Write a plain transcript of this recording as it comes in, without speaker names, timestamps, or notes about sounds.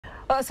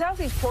A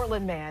Southeast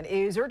Portland man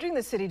is urging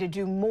the city to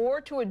do more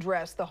to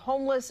address the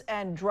homeless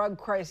and drug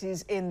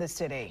crises in the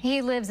city.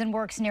 He lives and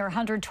works near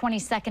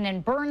 122nd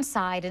and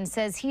Burnside and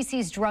says he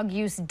sees drug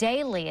use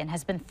daily and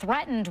has been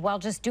threatened while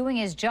just doing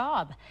his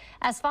job.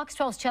 As Fox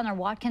 12's Chandler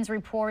Watkins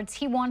reports,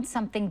 he wants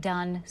something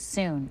done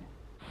soon.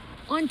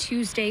 On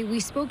Tuesday, we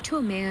spoke to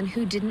a man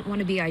who didn't want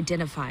to be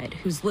identified,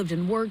 who's lived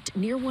and worked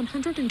near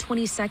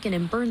 122nd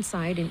and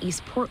Burnside in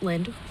East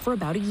Portland for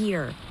about a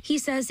year. He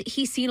says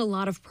he's seen a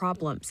lot of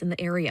problems in the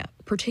area,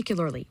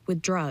 particularly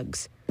with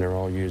drugs. They're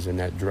all using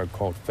that drug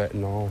called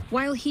fentanyl.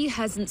 While he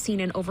hasn't seen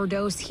an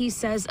overdose, he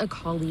says a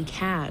colleague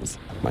has.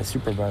 My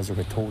supervisor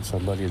had told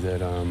somebody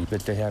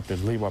that they have to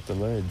leave off the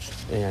ledge,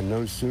 and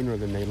no sooner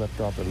than they left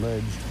off the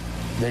ledge,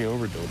 they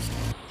overdosed.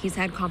 He's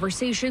had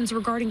conversations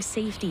regarding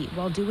safety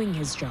while doing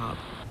his job.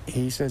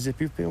 He says if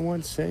you feel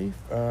unsafe,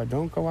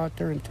 don't go out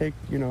there and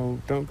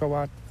don't go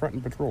out front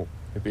and patrol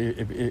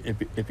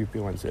if you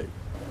feel unsafe.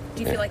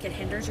 Do you feel like it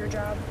hinders your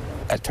job?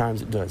 At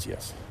times it does,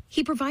 yes.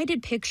 He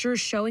provided pictures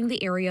showing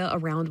the area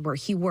around where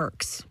he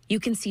works. You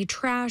can see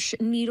trash,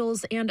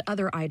 needles, and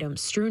other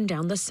items strewn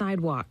down the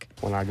sidewalk.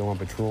 When I go on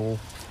patrol,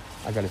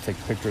 I got to take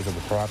pictures of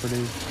the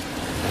property.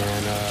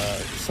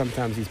 And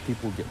sometimes these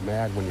people get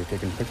mad when you're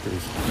taking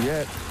pictures,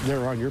 yet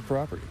they're on your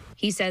property.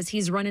 He says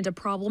he's run into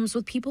problems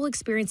with people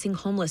experiencing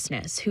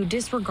homelessness who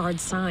disregard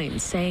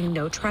signs saying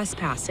no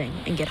trespassing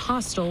and get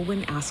hostile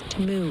when asked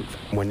to move.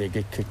 When they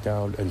get kicked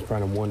out in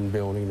front of one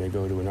building, they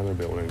go to another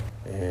building.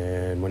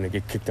 And when they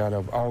get kicked out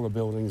of all the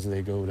buildings,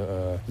 they go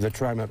to the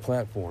TriMet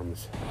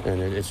platforms. And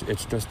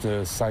it's just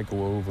a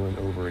cycle over and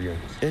over again.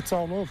 It's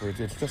all over.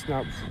 It's just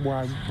not where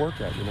I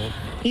work at, you know.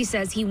 He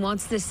says he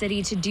wants the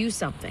city to do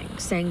something,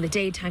 saying the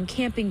daytime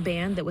camping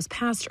ban that was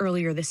passed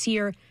earlier this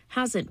year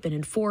hasn't been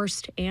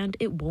enforced and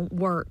it won't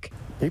work.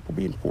 People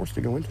being forced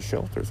to go into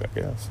shelters, I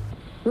guess.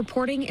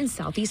 Reporting in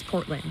Southeast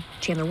Portland,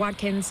 Chandler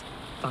Watkins,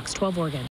 Fox 12 Oregon.